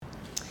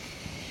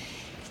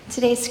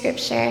Today's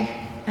scripture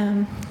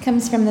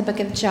comes from the book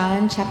of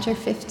John, chapter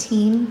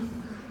 15,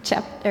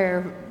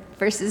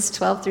 verses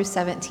 12 through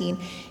 17.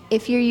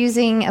 If you're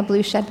using a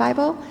Blue Shed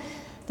Bible,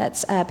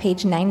 that's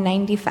page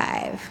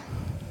 995.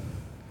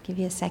 Give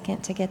you a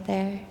second to get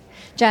there.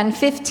 John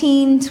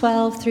 15,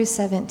 12 through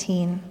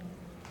 17.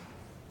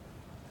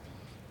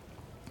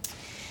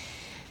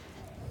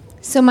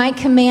 So my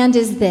command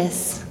is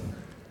this: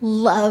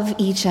 love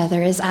each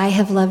other as I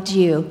have loved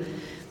you.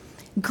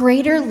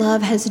 Greater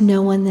love has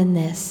no one than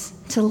this,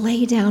 to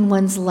lay down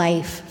one's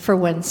life for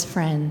one's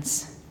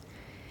friends.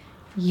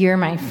 You're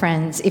my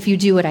friends if you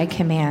do what I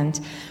command.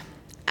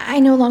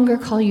 I no longer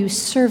call you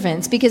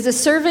servants, because a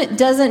servant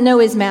doesn't know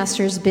his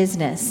master's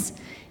business.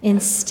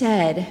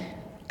 Instead,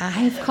 I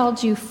have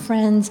called you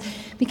friends,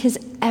 because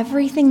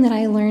everything that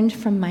I learned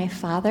from my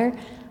Father,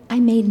 I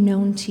made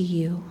known to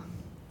you.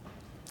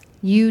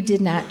 You did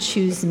not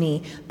choose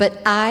me,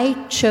 but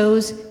I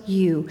chose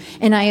you,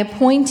 and I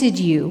appointed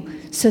you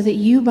so that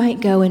you might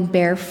go and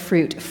bear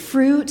fruit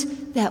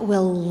that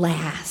will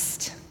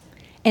last,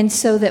 and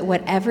so that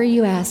whatever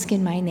you ask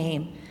in my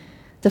name,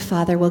 the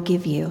Father will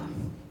give you.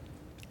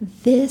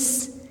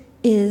 This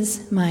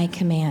is my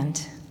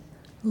command: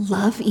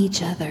 love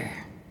each other.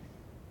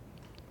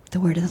 The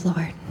word of the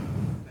Lord.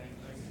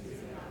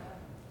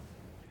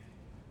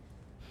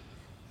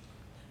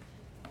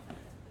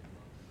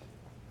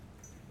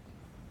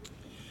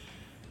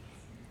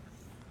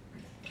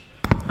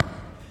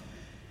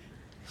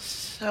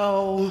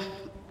 So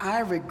I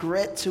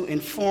regret to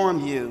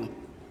inform you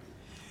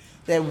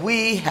that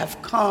we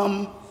have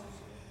come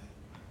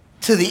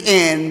to the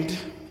end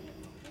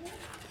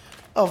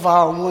of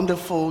our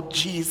wonderful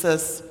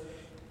Jesus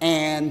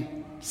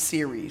and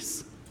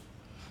series.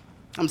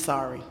 I'm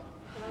sorry.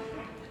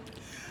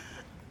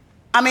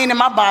 And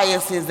my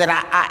bias is that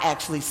I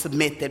actually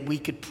submit that we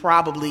could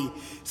probably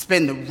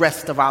spend the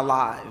rest of our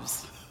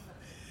lives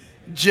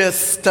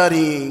just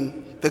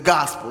studying the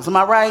Gospels. Am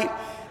I right?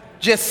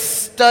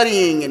 Just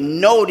studying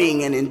and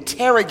noting and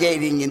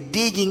interrogating and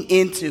digging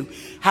into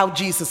how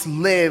Jesus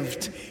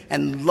lived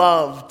and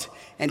loved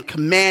and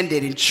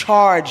commanded and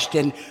charged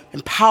and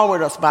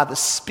empowered us by the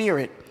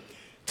Spirit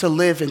to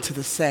live into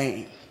the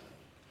same.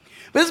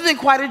 But it's been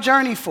quite a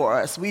journey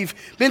for us. We've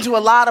been to a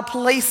lot of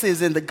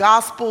places in the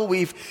gospel.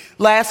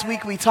 Last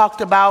week we talked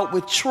about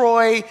with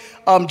Troy,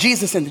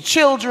 Jesus and the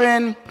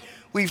children.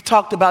 We've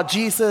talked about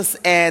Jesus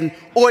and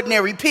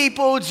ordinary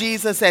people,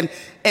 Jesus and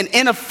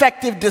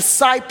ineffective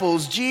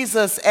disciples,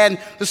 Jesus and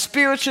the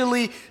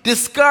spiritually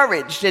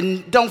discouraged.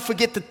 And don't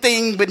forget the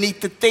thing beneath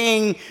the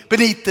thing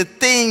beneath the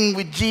thing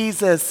with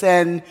Jesus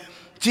and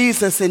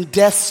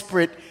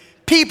desperate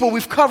people.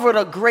 We've covered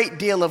a great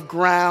deal of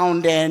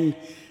ground, and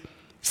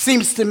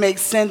seems to make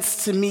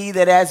sense to me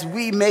that as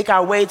we make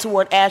our way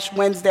toward Ash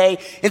Wednesday,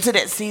 into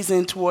that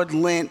season toward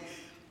Lent,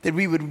 that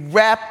we would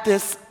wrap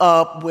this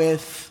up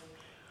with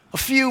a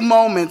few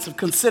moments of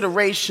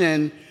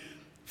consideration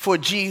for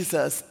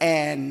Jesus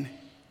and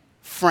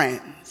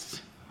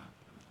friends.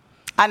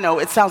 I know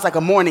it sounds like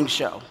a morning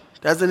show,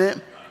 doesn't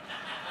it?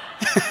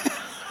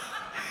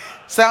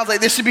 Sounds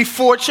like there should be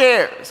 4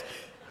 chairs: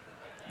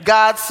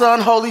 God,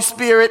 Son, Holy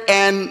Spirit,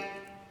 and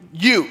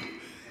you.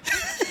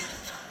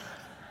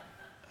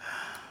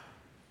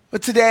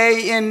 But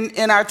today,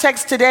 in our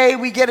text today,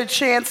 we get a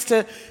chance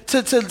to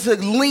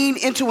lean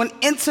into an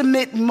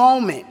intimate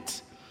moment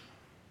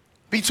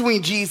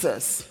between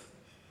Jesus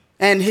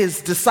and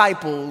his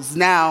disciples,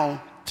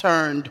 now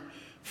turned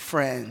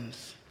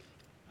friends.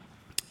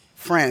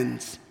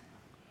 Friends.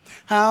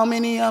 How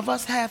many of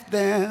us have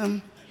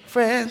them?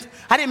 Friends.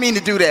 I didn't mean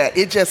to do that.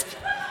 It just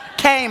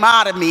came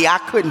out of me. I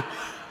couldn't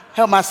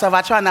help myself.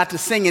 I try not to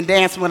sing and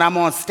dance when I'm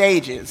on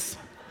stages.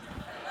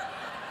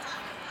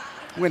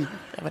 Whenever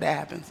that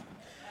happens.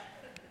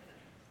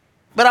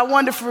 But I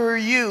wonder for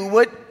you,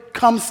 what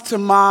comes to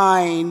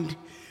mind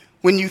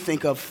when you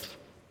think of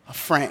a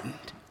friend?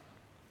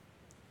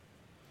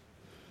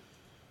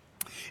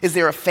 Is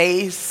there a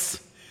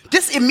face?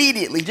 Just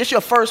immediately, just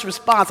your first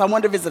response. I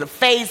wonder if it's a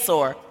face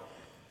or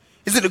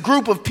is it a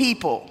group of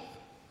people?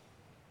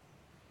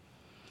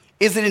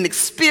 Is it an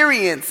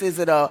experience? Is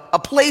it a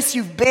place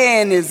you've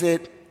been? Is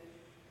it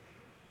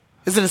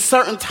a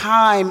certain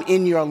time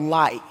in your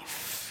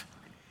life?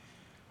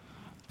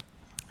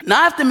 Now,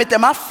 I have to admit that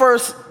my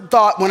first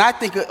thought when I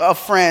think of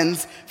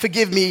friends,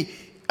 forgive me,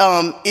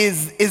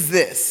 is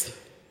this.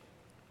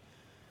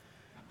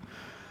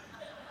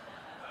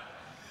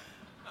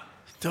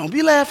 Don't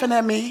be laughing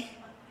at me.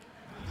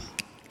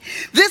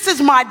 This is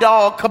my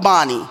dog,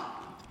 Kabani.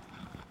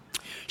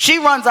 She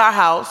runs our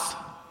house.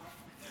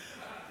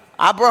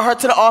 I brought her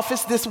to the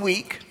office this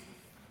week.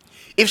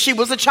 If she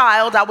was a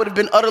child, I would have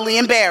been utterly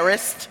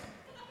embarrassed.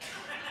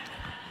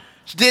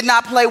 She did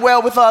not play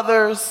well with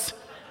others.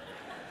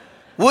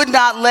 Would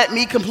not let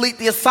me complete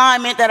the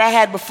assignment that I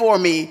had before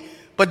me,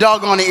 but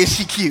doggone it, is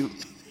she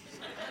cute.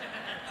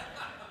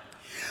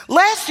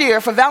 Last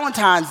year, for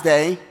Valentine's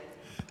Day,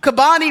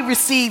 Kabani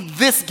received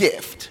this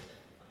gift.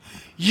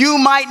 You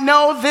might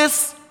know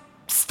this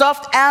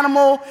stuffed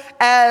animal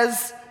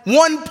as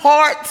one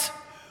part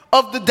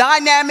of the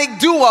dynamic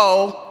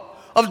duo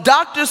of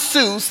Dr.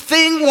 Seuss,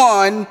 Thing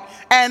 1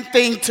 and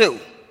Thing 2.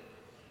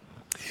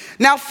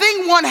 Now,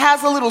 Thing 1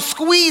 has a little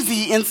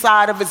squeezy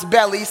inside of its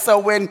belly, so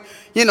when,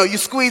 you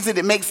squeeze it,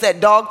 it makes that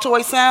dog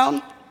toy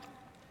sound.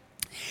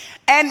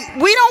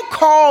 And we don't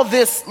call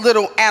this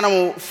little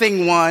animal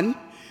Thing 1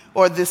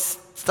 or this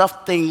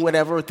stuffed thing,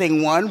 whatever,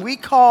 Thing 1.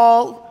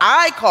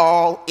 I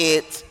call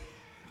it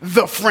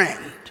the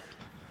friend.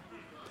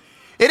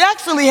 It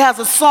actually has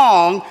a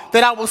song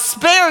that I will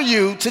spare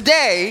you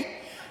today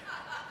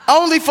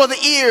only for the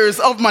ears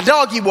of my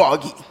doggy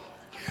woggy.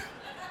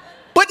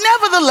 But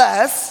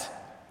nevertheless,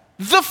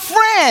 the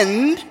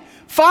friend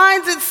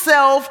finds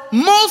itself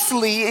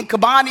mostly in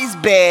Kabani's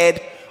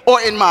bed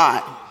or in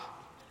mine.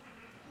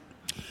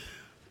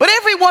 But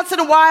every once in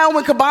a while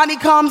when Kabani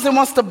comes and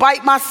wants to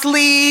bite my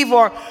sleeve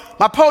or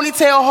my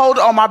ponytail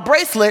holder or my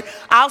bracelet,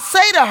 I'll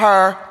say to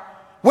her,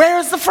 "Where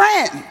is the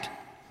friend?"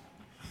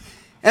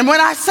 And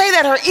when I say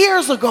that, her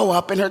ears will go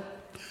up and her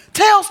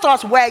tail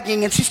starts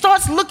wagging and she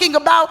starts looking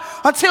about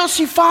until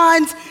she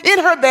finds in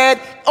her bed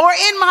or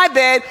in my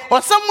bed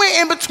or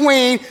somewhere in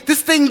between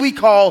this thing we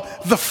call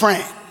the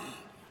friend.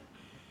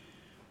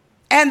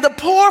 And the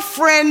poor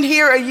friend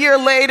here a year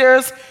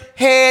later's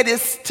head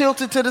is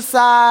tilted to the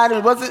side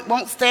and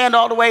won't stand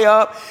all the way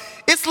up.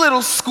 Its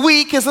little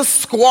squeak is a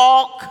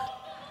squawk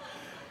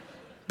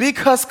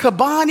because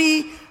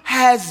Kabani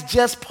has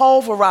just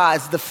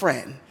pulverized the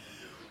friend,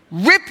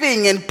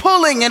 ripping and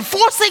pulling and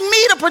forcing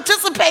me to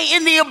participate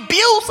in the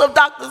abuse of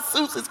Dr.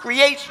 Seuss's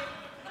creation.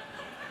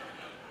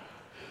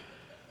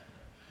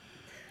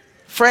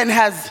 Friend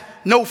has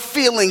no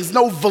feelings,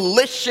 no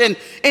volition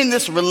in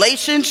this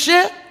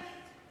relationship.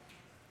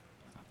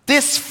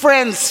 This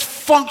friend's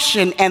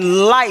function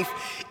and life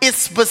is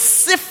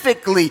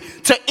specifically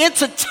to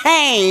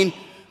entertain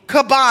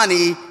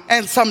Kabani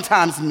and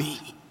sometimes me.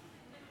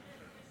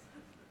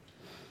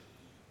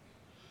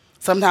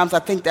 Sometimes I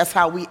think that's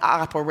how we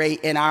operate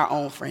in our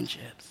own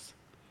friendships.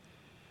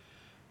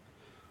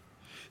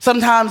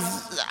 Sometimes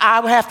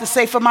I would have to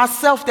say for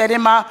myself that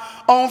in my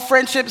own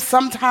friendships,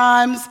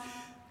 sometimes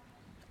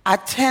I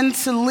tend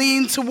to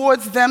lean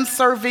towards them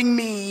serving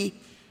me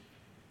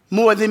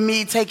more than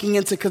me taking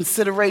into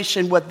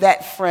consideration what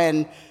that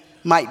friend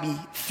might be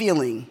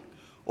feeling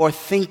or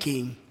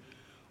thinking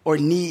or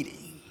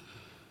needing.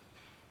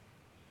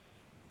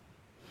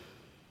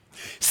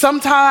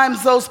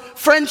 Sometimes those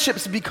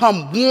friendships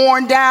become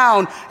worn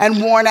down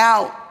and worn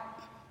out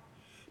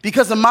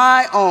because of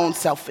my own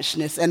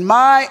selfishness and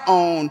my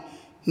own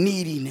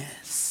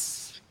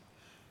neediness.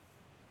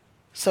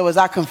 So as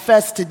I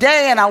confess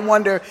today, and I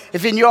wonder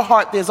if in your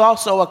heart there's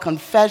also a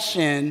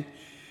confession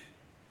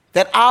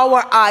that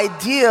our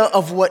idea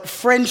of what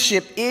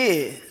friendship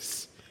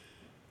is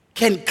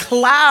can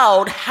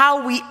cloud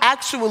how we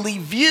actually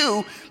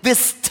view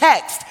this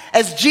text.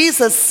 As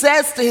Jesus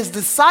says to his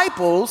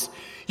disciples,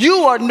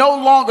 "You are no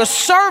longer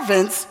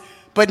servants,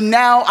 but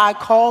now I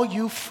call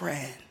you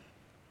friend."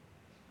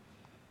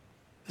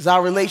 Does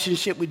our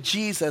relationship with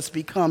Jesus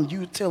become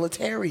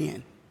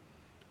utilitarian,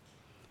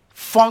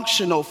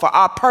 functional for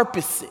our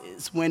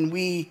purposes when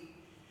we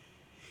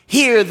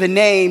hear the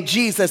name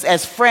Jesus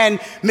as friend?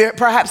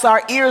 Perhaps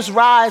our ears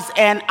rise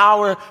and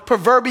our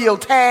proverbial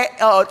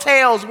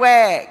tails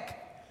wag,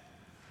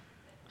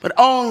 but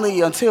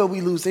only until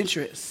we lose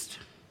interest,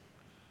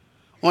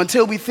 or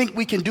until we think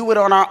we can do it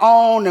on our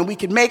own and we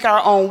can make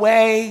our own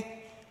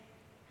way.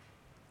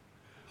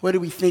 What do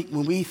we think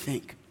when we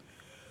think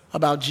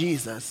about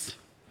Jesus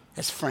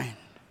as friend?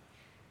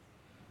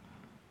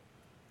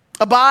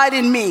 Abide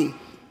in me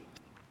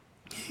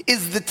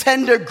is the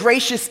tender,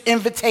 gracious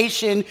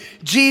invitation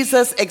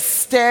Jesus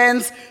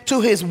extends to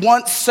his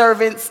once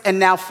servants and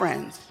now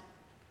friends.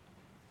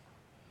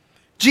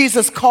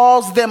 Jesus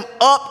calls them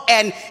up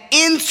and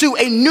into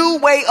a new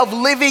way of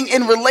living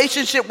in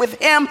relationship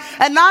with him,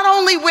 and not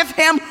only with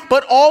him,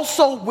 but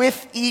also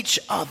with each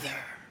other.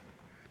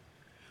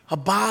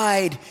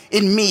 Abide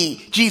in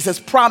me, Jesus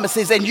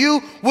promises, and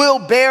you will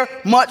bear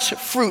much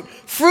fruit.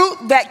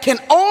 Fruit that can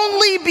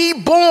only be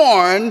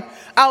born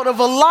out of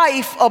a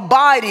life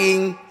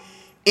abiding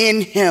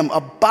in him.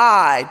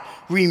 Abide,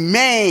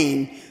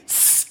 remain,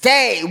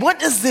 stay. What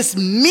does this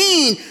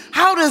mean?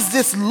 How does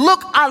this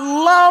look? I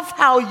love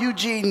how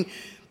Eugene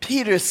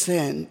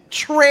Peterson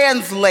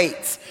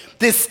translates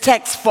this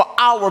text for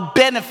our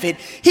benefit.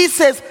 He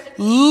says,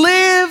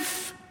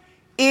 "Live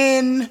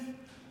in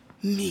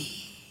me.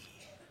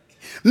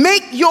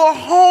 Make your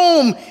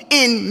home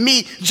in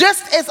me,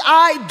 just as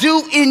I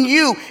do in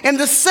you. In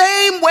the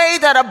same way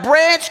that a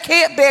branch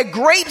can't bear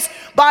grapes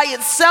by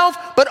itself,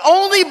 but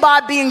only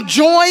by being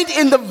joined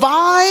in the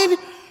vine,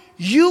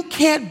 you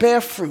can't bear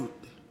fruit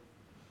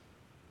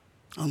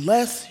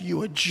unless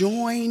you are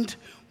joined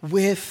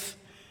with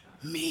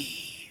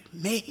me.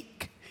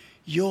 Make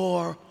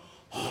your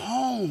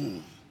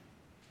home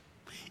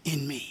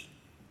in me."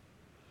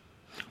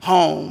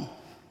 Home.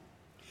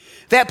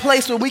 That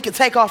place where we can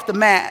take off the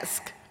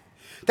mask.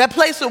 That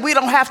place where we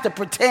don't have to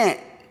pretend.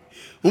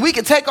 When we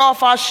can take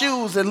off our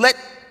shoes and let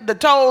the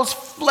toes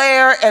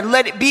flare and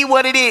let it be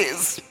what it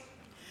is.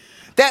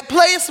 That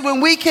place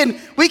when we can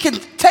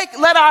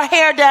let our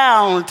hair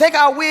down, take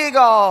our wig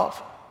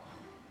off,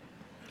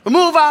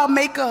 remove our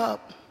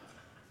makeup,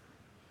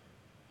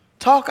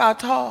 talk our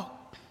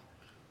talk,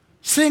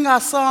 sing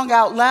our song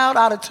out loud,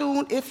 out of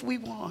tune if we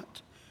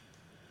want.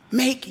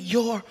 Make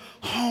your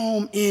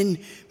home in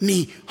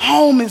me.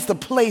 Home is the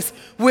place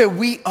where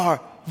we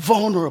are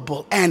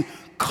vulnerable and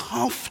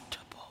comfortable.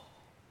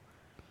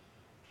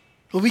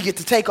 Where we get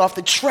to take off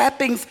the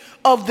trappings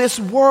of this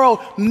world.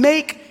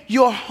 Make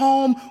your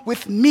home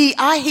with me.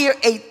 I hear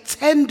a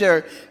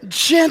tender,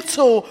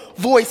 gentle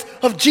voice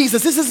of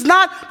Jesus. This is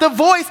not the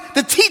voice,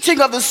 the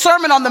teaching of the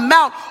Sermon on the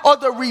Mount or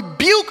the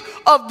rebuke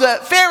of the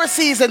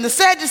Pharisees and the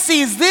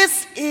Sadducees.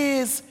 This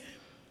is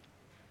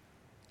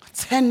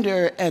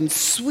tender and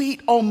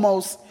sweet,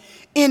 almost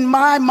in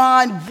my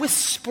mind,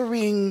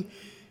 whispering,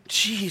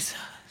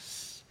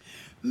 Jesus,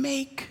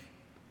 make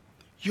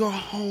your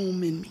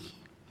home in me.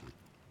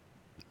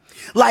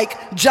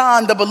 Like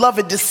John, the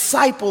beloved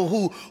disciple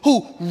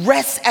who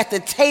rests at the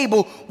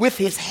table with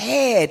his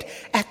head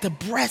at the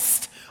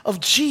breast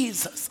of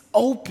Jesus,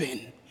 open,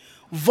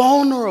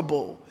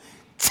 vulnerable,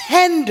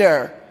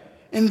 tender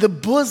in the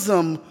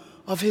bosom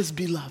of his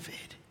beloved.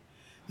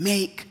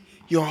 Make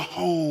your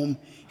home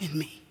in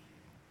me.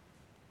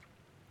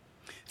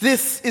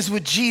 This is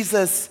what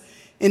Jesus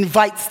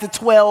invites the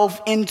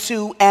 12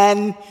 into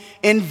and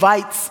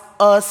invites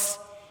us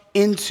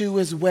into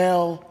as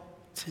well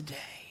today.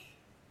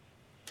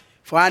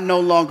 For I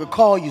no longer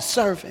call you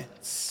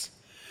servants.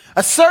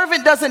 A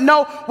servant doesn't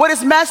know what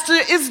his master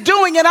is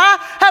doing, and I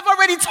have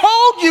already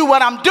told you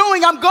what I'm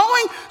doing. I'm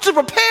going to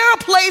prepare a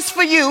place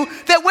for you,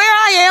 that where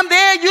I am,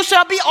 there you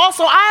shall be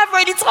also. I have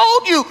already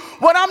told you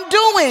what I'm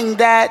doing,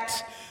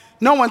 that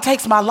no one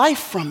takes my life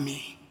from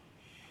me,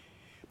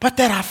 but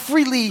that I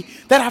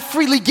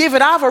freely give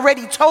it. I've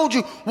already told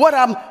you what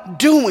I'm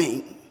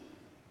doing.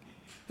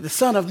 The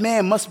Son of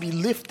Man must be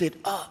lifted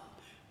up,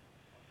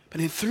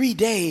 but in 3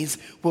 days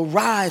will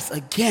rise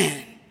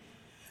again.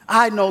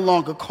 I no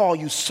longer call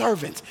you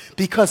servants,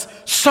 because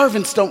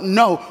servants don't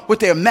know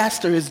what their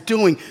master is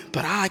doing,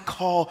 but I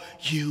call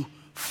you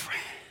friend.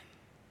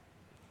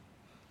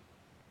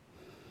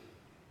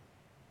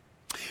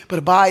 But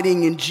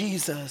abiding in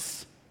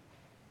Jesus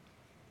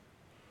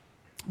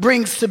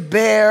brings to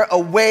bear a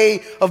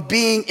way of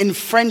being in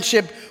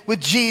friendship with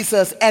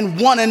Jesus and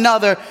one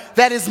another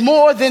that is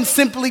more than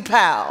simply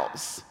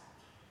pals.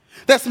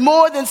 That's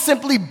more than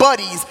simply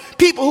buddies,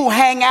 people who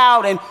hang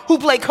out and who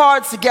play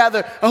cards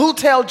together and who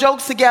tell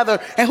jokes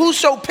together and who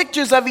show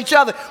pictures of each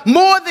other.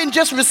 More than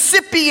just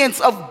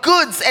recipients of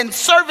goods and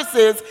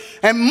services,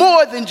 and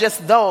more than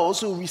just those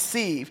who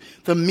receive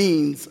the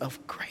means of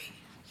grace.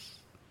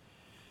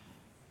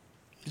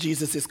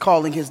 Jesus is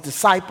calling his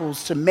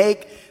disciples to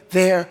make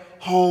their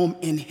home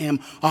in him,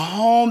 a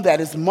home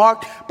that is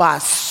marked by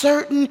a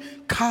certain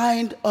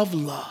kind of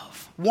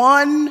love,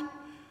 one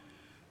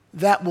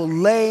that will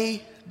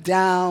lay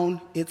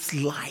down its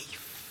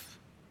life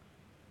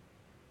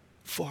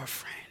for a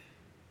friend.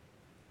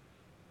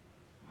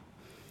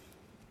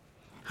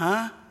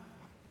 Huh?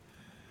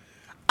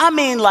 I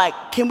mean, like,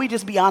 can we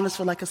just be honest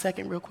for like a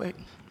second real quick?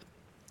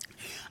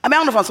 I mean, I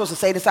don't know if I'm supposed to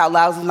say this out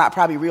loud. It's not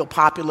probably real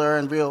popular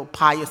and real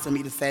pious of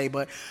me to say,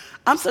 but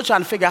I'm still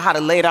trying to figure out how to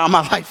lay down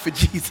my life for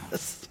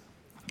Jesus.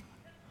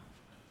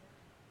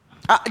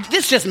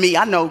 This is just me.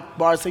 I know,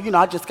 Bart, so,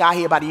 I just got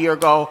here about a year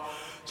ago.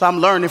 So I'm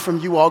learning from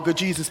you all good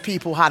Jesus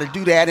people how to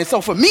do that. And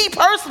so for me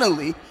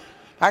personally,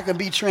 I can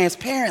be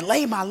transparent,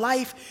 lay my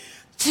life,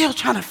 still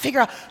trying to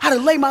figure out how to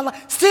lay my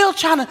life, still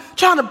trying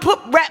to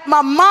wrap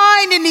my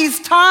mind in these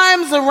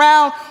times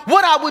around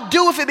what I would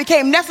do if it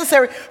became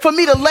necessary for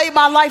me to lay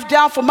my life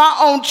down for my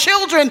own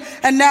children.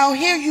 And now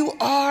here you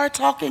are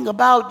talking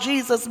about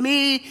Jesus,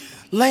 me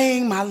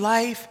laying my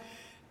life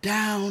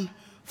down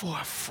for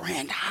a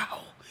friend. How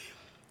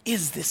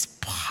is this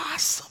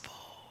possible?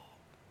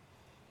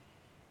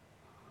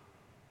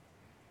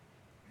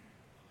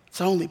 It's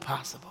only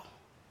possible.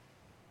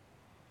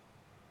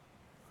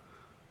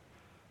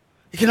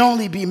 It can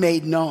only be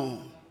made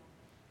known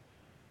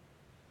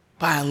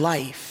by a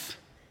life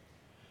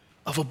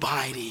of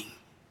abiding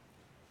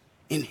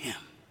in him.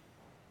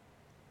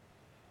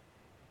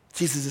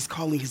 Jesus is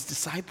calling his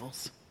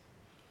disciples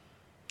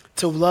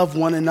to love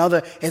one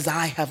another as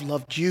I have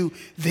loved you.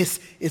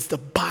 This is the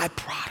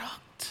byproduct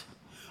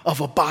of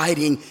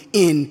abiding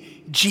in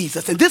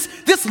Jesus. And this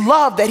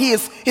love that he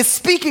is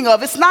speaking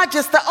of, it's not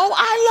just the, oh,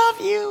 I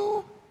love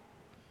you,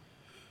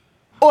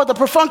 or the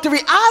perfunctory,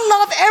 I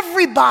love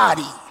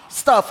everybody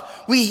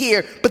stuff we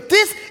hear. But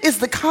this is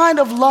the kind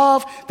of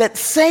love that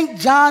St.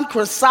 John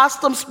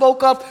Chrysostom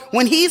spoke of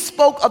when he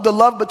spoke of the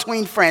love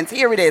between friends.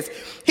 Here it is.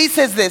 He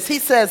says this. He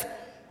says,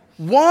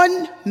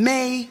 one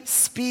may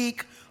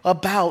speak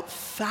about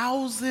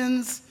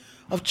thousands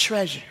of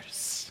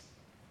treasures,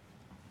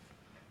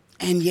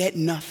 and yet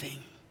nothing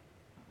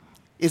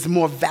is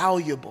more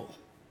valuable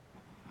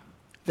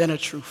than a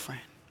true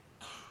friend.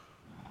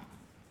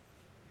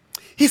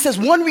 He says,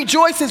 one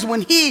rejoices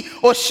when he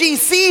or she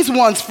sees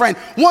one's friend.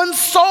 One's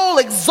soul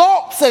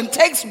exalts and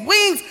takes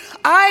wings.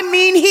 I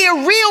mean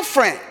here real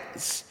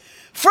friends.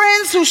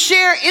 Friends who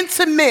share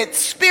intimate,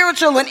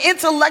 spiritual, and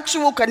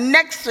intellectual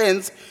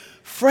connections.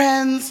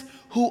 Friends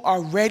who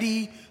are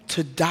ready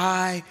to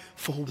die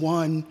for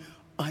one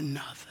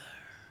another.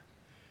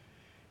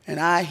 And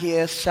I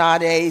hear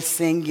Sade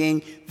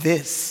singing,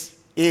 this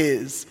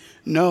is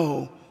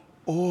no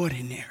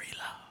ordinary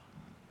love.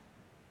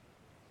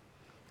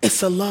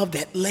 It's a love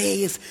that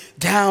lays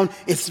down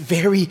its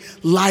very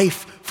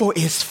life for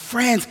its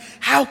friends.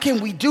 How can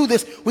we do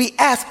this? We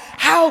ask,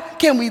 how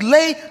can we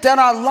lay down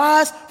our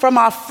lives from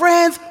our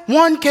friends?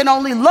 One can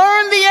only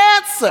learn the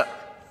answer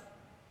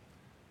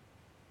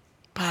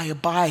by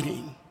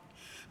abiding,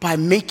 by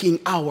making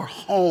our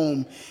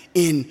home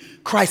in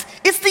Christ.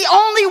 It's the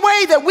only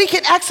way that we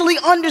can actually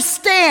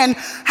understand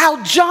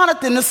how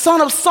Jonathan, the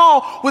son of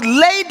Saul, would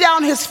lay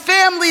down his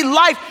family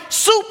life,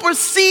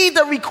 supersede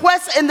the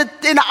requests and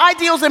the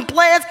ideals and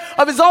plans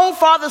of his own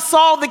father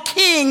Saul the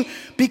king,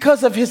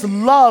 because of his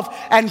love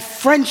and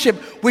friendship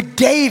with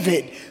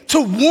David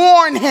to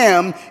warn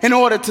him in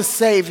order to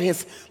save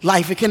his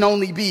life. It can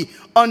only be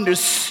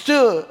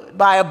understood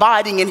by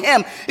abiding in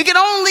him. It can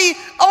only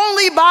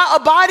by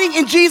abiding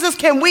in Jesus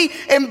can we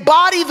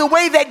embody the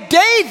way that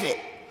David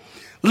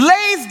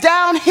lays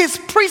down his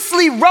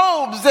priestly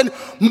robes and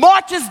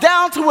marches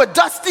down to a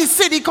dusty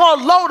city called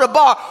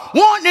Lodabar,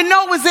 wanting to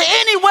know, is there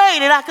any way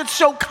that I could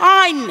show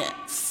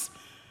kindness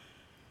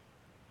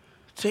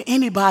to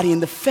anybody in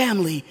the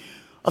family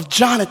of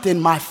Jonathan,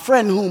 my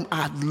friend whom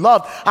I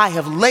love? I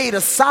have laid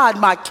aside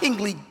my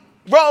kingly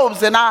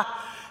robes and I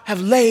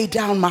have laid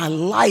down my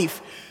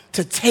life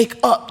to take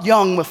up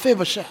young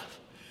Mephibosheth,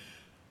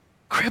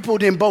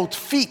 crippled in both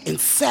feet, and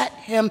sat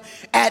him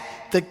at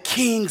the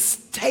king's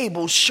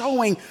table.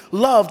 Showing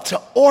love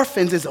to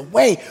orphans is a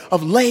way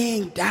of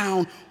laying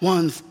down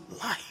one's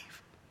life.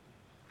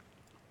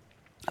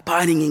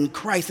 Abiding in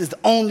Christ is the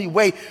only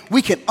way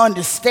we can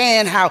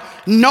understand how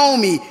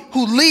Naomi,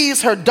 who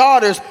leaves her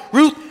daughters,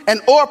 Ruth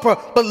and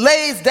Orpah, but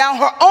lays down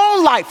her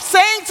own life,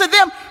 saying to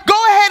them,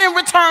 go ahead and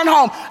return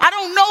home. I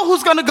don't know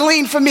who's going to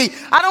glean for me.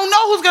 I don't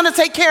know who's going to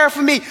take care of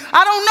for me.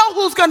 I don't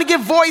know who's going to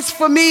give voice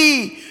for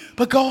me.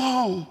 But go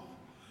home.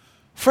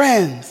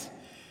 Friends,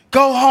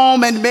 go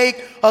home and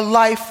make a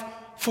life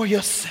for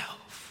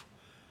yourself.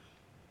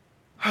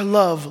 Her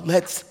love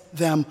lets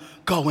them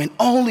go, and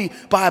only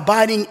by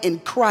abiding in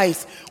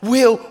Christ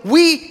will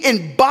we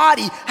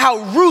embody how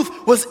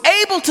Ruth was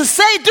able to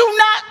say, do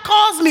not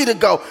cause me to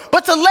go,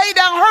 but to lay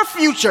down her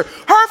future,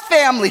 her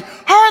family,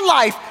 her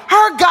life,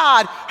 her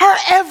God, her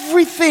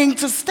everything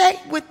to stay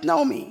with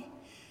Naomi,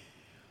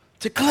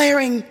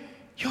 declaring,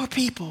 your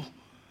people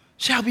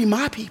shall be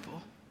my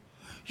people,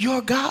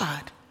 your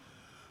God,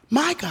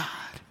 my God.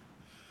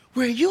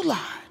 Where you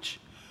lodge,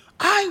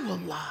 I will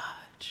lodge.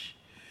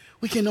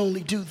 We can only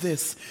do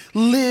this,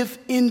 live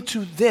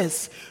into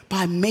this,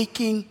 by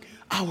making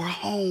our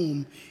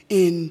home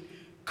in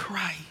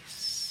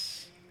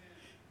Christ.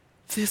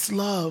 This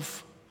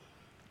love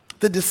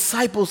the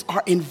disciples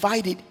are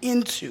invited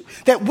into,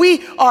 that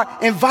we are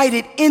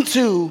invited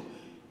into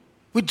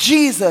with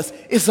Jesus,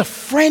 is a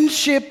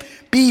friendship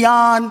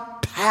beyond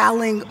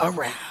palling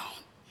around.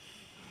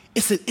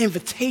 It's an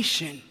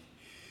invitation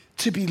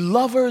to be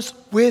lovers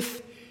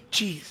with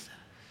Jesus.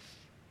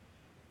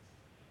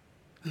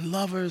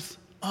 Lovers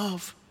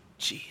of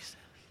Jesus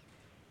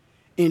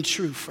in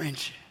true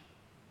friendship.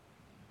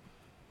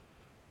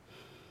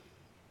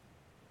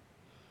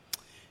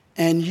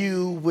 And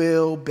you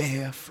will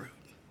bear fruit.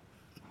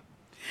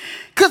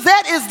 Because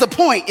that is the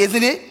point,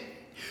 isn't it?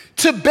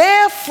 To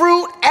bear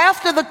fruit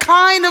after the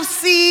kind of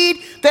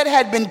seed that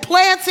had been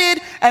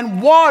planted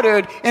and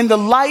watered in the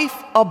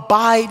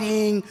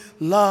life-abiding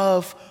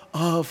love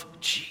of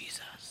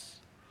Jesus.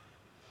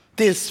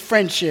 This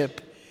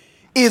friendship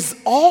is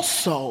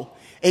also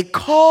a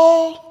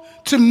call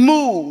to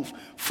move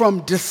from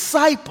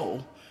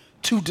disciple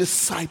to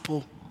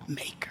disciple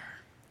maker.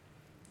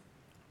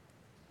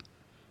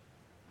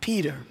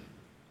 Peter,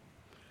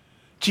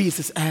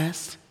 Jesus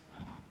asked,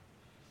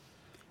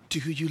 do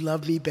you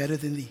love me better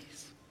than these?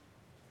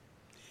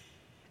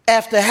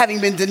 After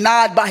having been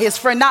denied by his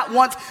friend not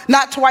once,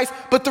 not twice,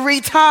 but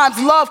 3 times,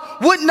 love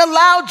wouldn't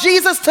allow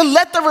Jesus to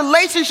let the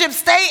relationship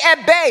stay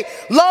at bay.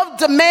 Love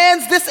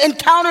demands this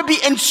encounter be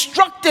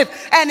instructive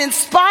and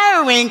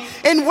inspiring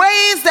in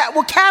ways that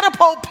will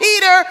catapult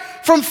Peter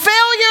from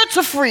failure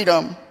to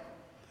freedom,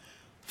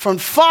 from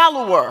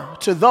follower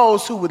to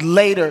those who would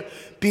later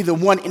be the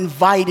one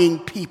inviting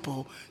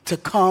people to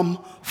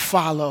come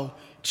follow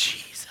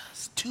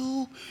Jesus.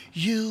 Do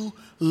you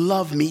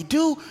love me?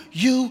 Do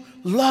you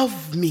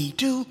love me?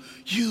 Do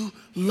you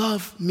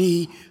love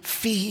me?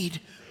 Feed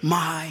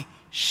my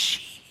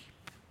sheep.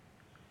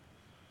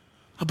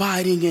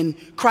 Abiding in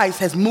Christ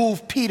has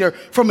moved Peter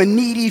from a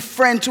needy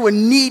friend to a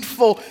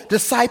needful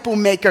disciple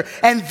maker.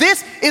 And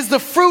this is the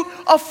fruit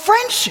of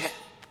friendship.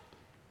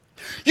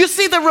 You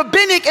see, the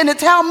rabbinic and the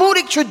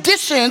Talmudic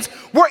traditions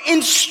were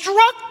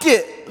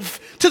instructive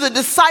to the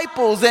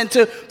disciples and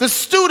to the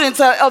students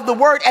of the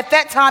word at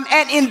that time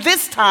and in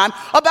this time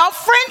about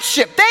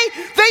friendship.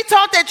 They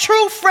taught that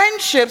true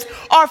friendships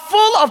are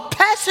full of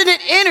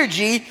passionate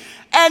energy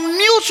and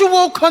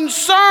mutual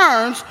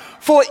concerns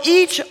for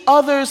each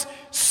other's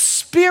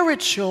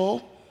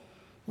spiritual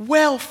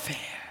welfare.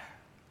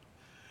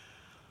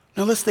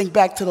 Now let's think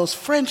back to those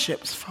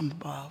friendships from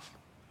above.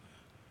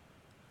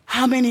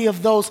 How many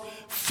of those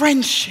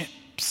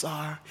friendships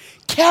are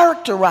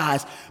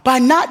characterized by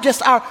not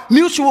just our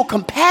mutual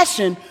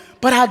compassion,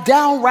 but our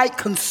downright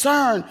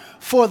concern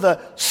for the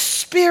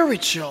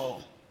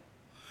spiritual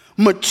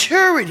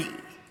maturity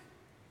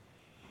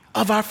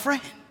of our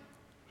friend?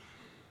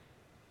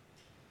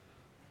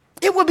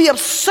 It would be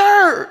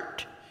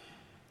absurd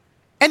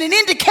and an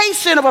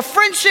indication of a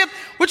friendship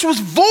which was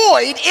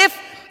void if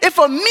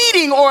a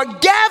meeting or a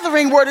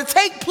gathering were to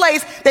take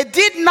place that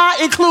did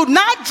not include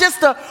not just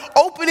the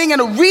opening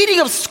and a reading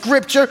of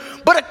scripture,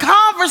 but a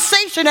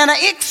conversation and an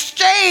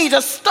exchange,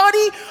 a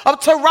study of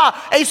Torah,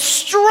 a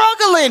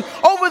struggling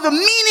over the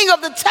meaning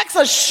of the text,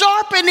 a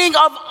sharpening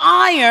of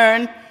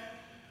iron.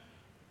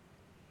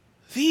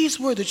 These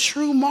were the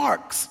true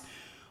marks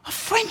of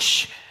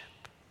friendship.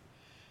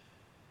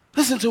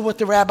 Listen to what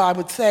the rabbi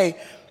would say.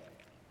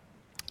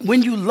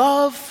 When you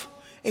love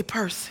a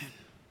person,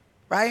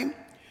 right?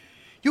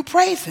 You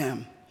praise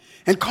him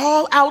and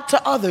call out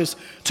to others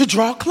to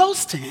draw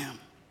close to him.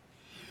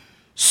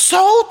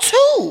 So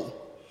too,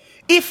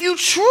 if you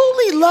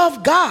truly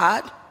love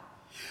God,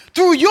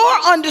 through your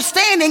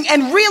understanding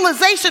and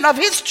realization of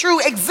his true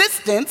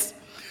existence,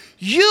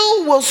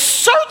 you will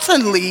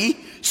certainly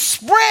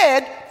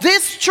spread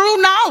this true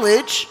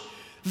knowledge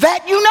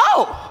that you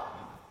know.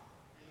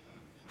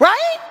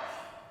 Right?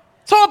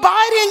 So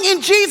abiding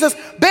in Jesus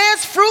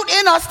bears fruit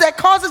in us that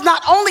causes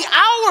not only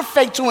our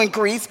faith to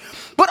increase,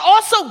 but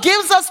also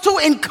gives us to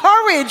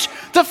encourage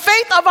the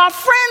faith of our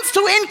friends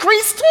to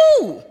increase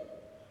too.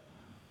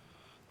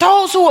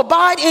 Those who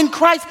abide in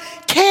Christ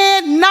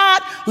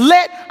cannot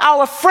let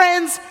our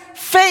friends'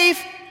 faith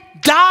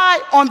die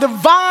on the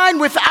vine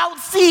without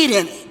seed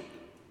in it.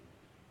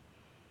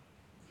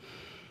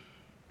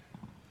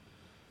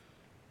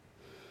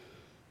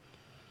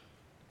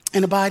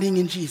 And abiding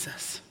in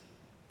Jesus,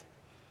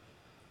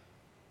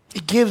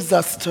 it gives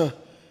us to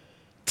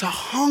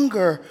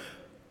hunger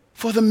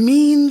for the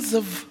means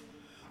of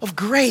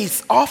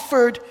grace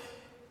offered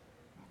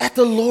at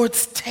the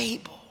Lord's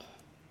table.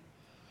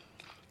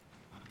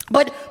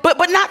 But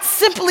not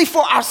simply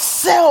for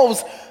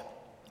ourselves,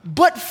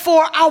 but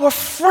for our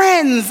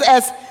friends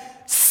as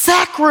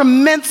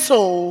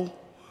sacramental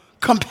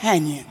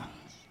companions.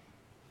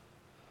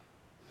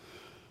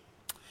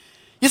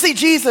 You see,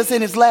 Jesus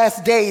in his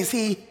last days,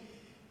 he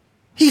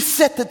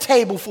set the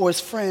table for his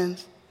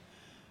friends.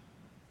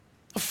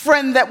 A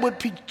friend that would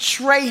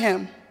betray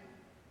him.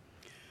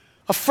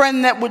 A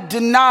friend that would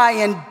deny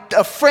and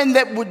a friend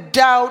that would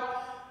doubt.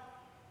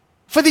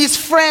 For these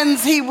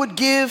friends, he would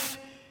give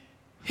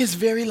his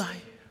very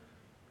life.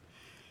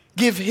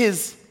 Give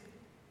his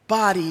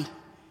body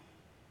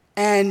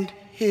and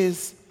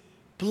his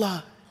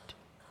blood.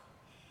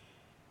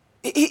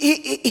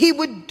 He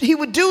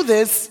would do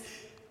this.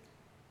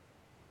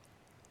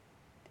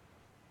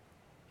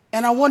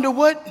 And I wonder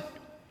what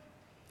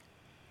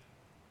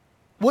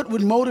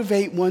would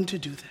motivate one to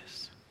do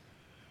this?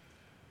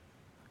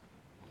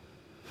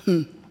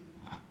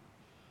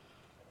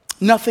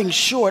 Nothing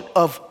short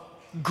of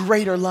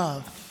greater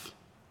love.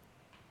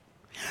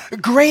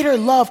 Greater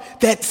love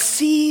that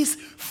sees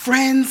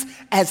friends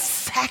as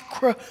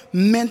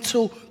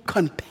sacramental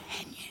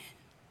companions.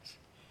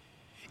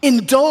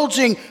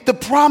 Indulging the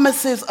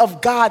promises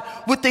of God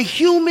with the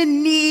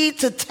human need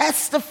to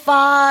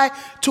testify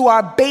to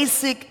our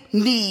basic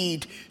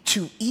need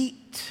to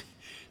eat,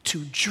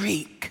 to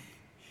drink.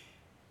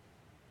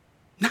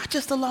 Not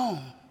just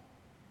alone,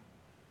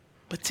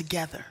 but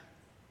together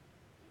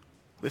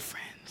with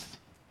friends.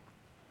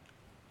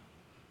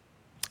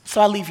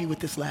 So I'll leave you with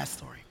this last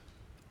story.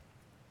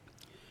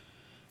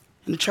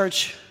 In the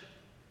church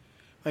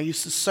where I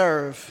used to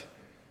serve,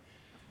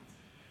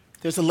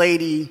 there's a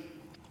lady,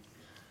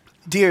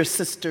 dear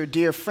sister,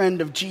 dear friend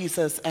of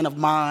Jesus and of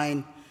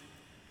mine.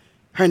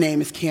 Her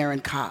name is Karen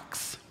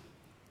Cox.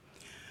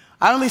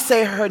 I only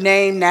say her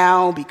name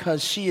now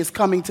because she is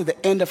coming to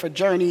the end of her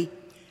journey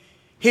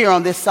here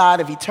on this side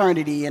of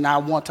eternity, and I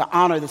want to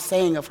honor the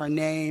saying of her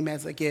name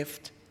as a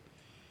gift.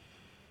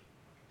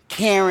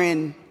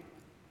 Karen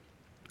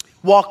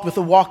walked with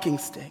a walking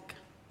stick,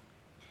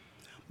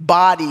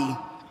 body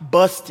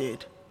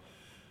busted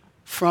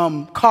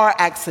from car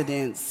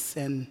accidents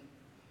and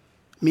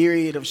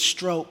myriad of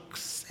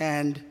strokes.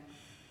 And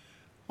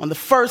on the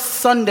first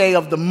Sunday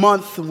of the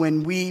month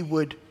when we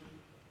would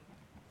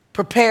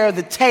prepare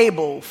the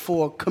table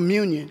for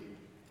communion,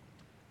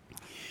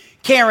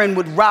 Karen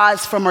would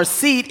rise from her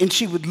seat and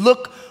she would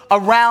look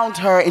around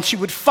her and she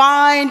would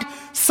find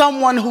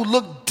someone who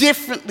looked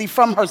differently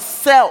from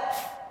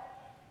herself.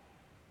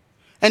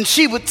 And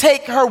she would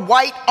take her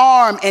white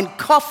arm and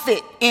cuff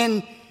it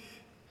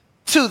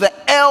into the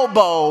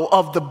elbow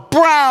of the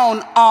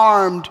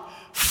brown-armed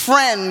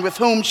friend with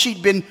whom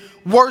she'd been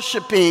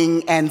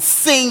worshiping and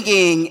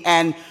singing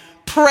and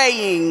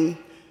praying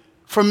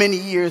for many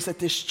years at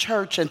this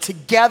church. And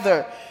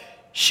together,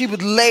 she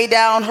would lay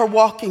down her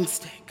walking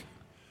stick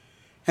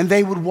and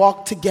they would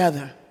walk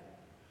together.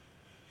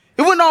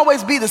 It wouldn't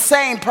always be the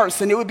same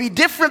person. It would be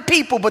different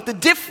people, but the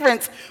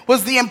difference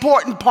was the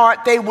important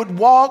part. They would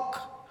walk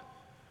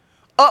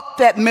up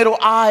that middle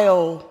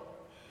aisle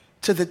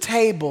to the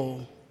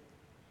table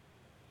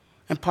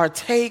and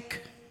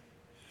partake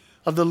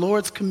of the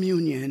Lord's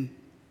communion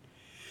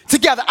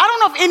together. I don't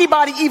know if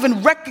anybody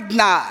even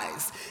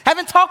recognized.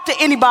 Haven't talked to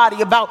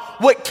anybody about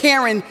what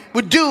Karen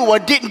would do or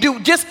didn't do.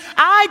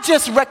 I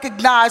just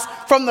recognized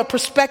from the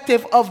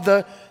perspective of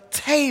the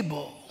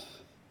table,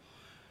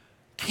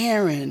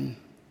 Karen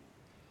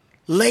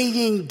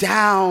laying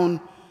down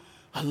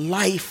a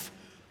life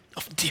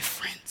of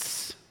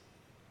difference.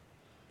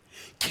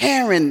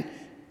 Karen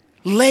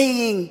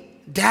laying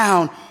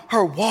down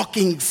her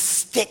walking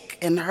stick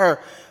and her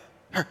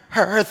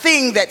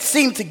thing that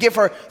seemed to give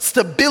her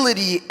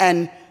stability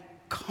and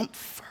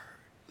comfort.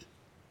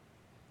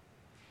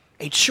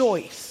 A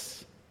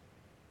choice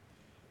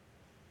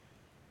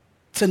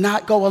to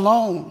not go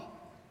alone,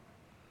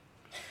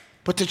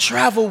 but to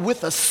travel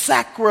with a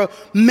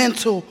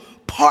sacramental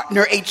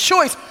partner. A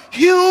choice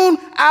hewn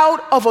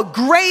out of a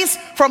grace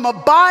from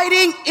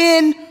abiding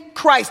in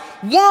Christ.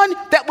 One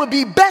that would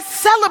be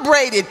best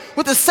celebrated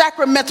with a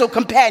sacramental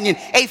companion,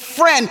 a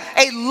friend,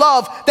 a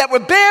love that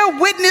would bear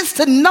witness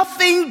to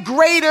nothing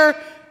greater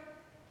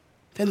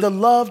than the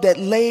love that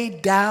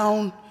laid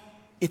down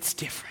its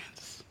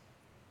difference,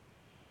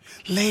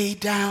 laid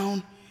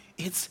down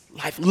its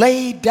life,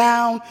 laid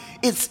down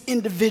its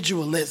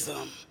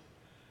individualism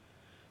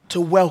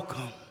to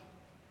welcome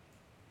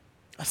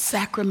a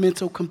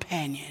sacramental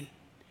companion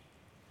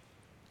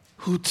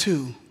who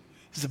too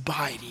is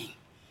abiding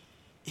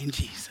in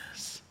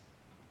Jesus.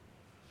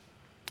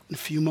 In a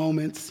few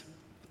moments,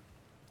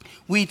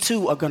 we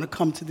too are going to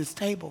come to this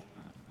table.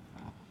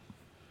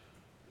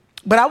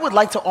 But I would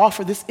like to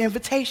offer this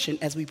invitation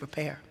as we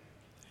prepare.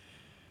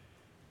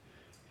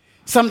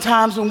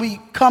 Sometimes when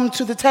we come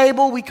to the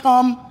table, we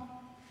come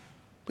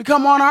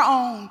on our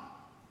own.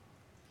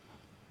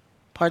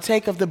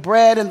 Partake of the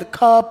bread and the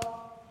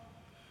cup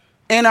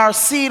in our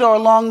seat or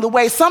along the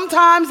way.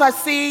 Sometimes I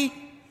see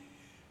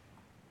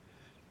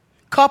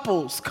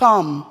couples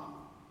come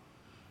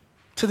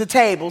to the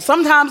table.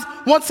 Sometimes,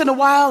 once in a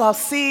while, I'll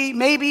see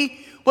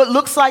maybe what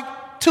looks like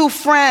two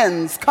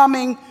friends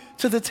coming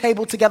to the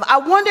table together. I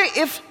wonder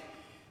if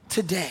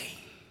today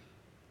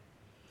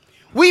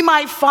we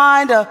might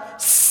find a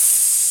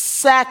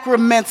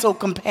sacramental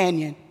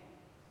companion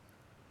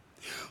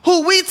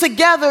who we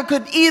together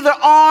could either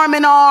arm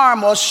in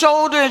arm or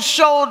shoulder in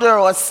shoulder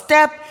or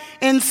step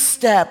in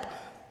step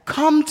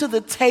come to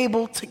the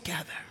table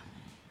together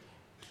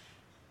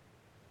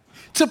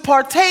to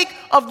partake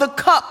of the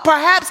cup,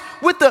 perhaps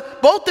with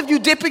both of you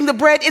dipping the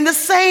bread in the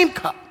same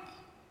cup,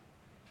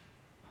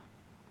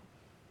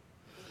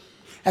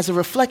 as a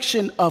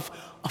reflection of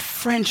a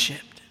friendship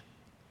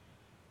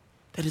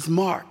that is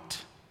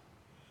marked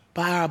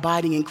by our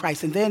abiding in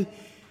Christ. And then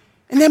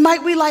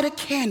might we light a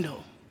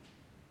candle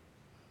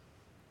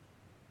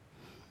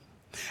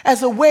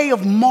as a way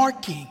of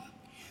marking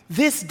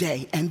this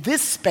day and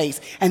this space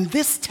and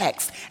this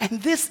text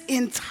and this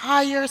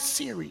entire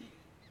series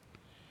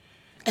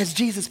as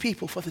Jesus'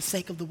 people for the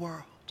sake of the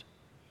world.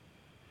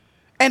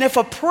 And if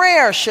a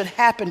prayer should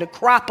happen to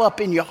crop up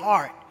in your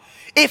heart,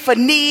 if a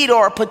need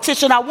or a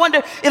petition, I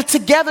wonder if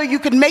together you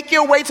could make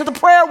your way to the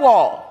prayer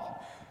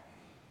wall.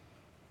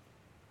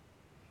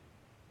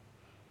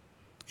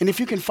 And if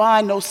you can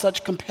find no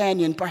such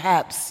companion,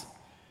 perhaps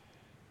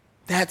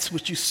that's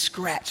what you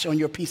scratch on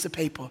your piece of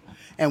paper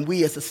and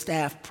we as a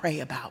staff pray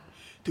about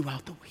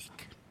throughout the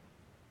week.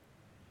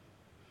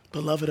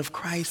 Beloved of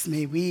Christ,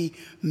 may we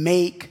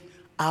make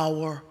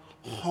our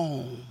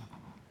home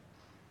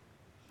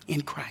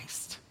in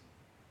Christ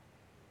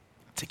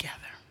together.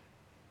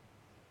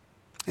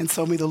 And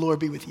so may the Lord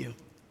be with you.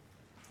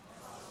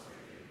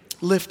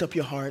 Lift up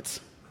your hearts.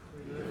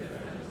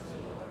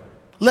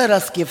 Let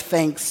us give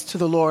thanks to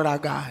the Lord our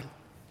God.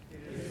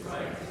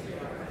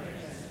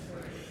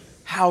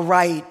 How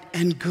right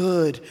and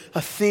good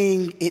a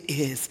thing it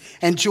is,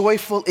 and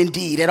joyful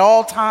indeed, at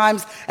all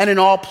times and in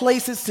all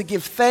places, to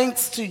give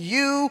thanks to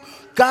you,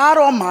 God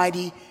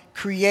Almighty,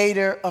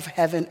 creator of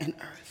heaven and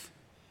earth.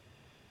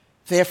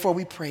 Therefore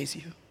we praise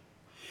you,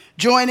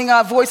 joining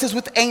our voices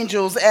with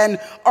angels and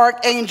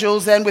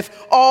archangels and with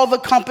all the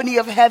company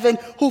of heaven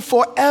who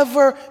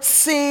forever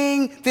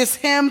sing this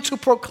hymn to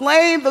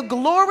proclaim the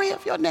glory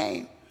of your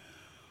name.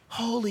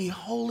 Holy,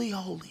 holy,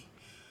 holy,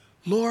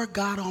 Lord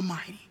God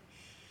Almighty.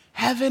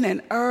 Heaven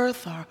and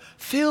earth are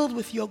filled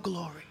with your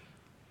glory.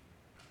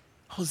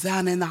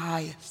 Hosanna in the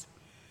highest.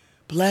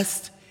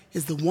 Blessed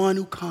is the one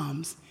who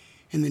comes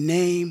in the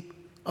name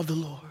of the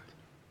Lord.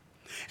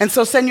 And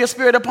so send your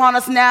Spirit upon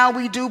us now.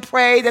 We do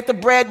pray that the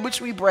bread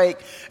which we break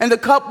and the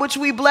cup which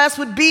we bless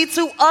would be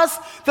to us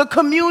the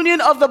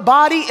communion of the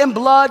body and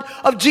blood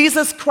of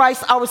Jesus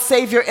Christ, our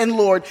Savior and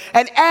Lord.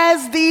 And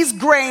as these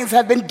grains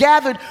have been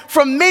gathered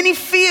from many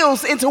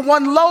fields into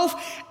one loaf,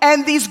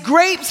 and these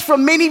grapes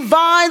from many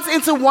vines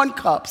into one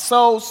cup,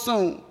 so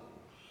soon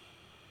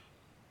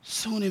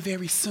and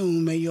very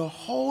soon, may your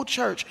whole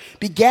church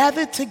be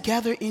gathered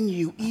together in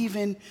you,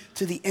 even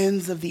to the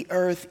ends of the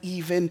earth.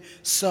 Even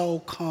so,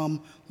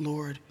 come,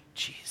 Lord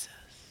Jesus.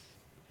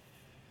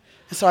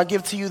 And so I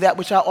give to you that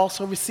which I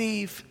also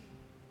receive.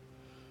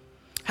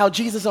 How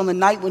Jesus, on the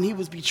night when he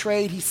was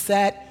betrayed, he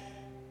sat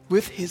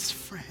with his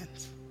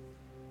friends.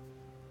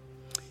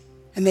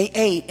 And they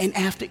ate, and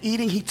after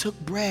eating, he took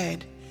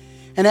bread.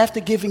 And after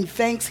giving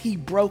thanks, he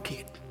broke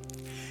it.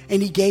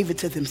 And he gave it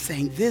to them,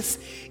 saying, "This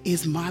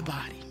is my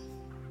body,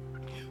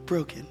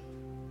 broken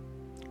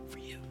for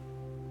you."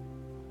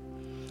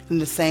 In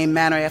the same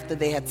manner, after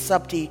they had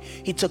supped,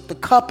 he took the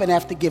cup, and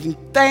after giving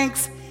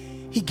thanks,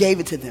 he gave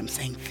it to them,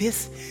 saying,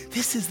 This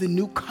is the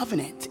new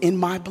covenant in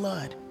my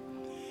blood.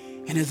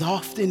 And as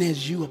often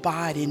as you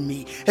abide in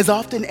me, as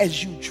often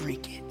as you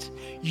drink it,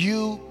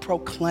 you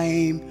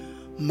proclaim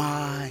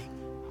my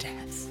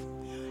death,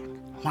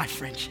 my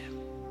friendship,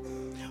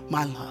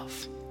 my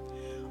love,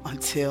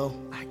 until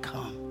I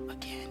come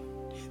again.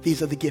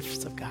 These are the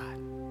gifts of God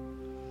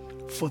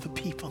for the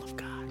people of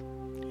God.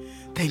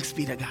 Thanks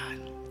be to God.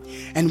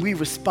 And we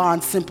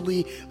respond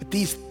simply with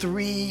these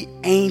three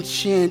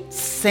ancient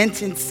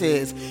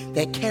sentences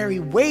that carry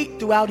weight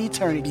throughout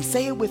eternity.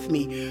 Say it with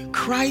me.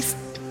 Christ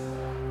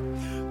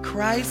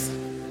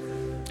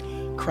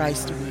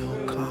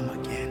will come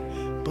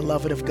again.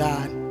 Beloved of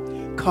God,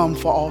 come,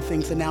 for all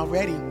things are now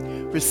ready.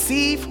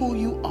 Receive who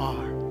you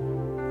are,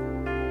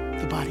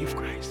 the body of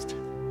Christ.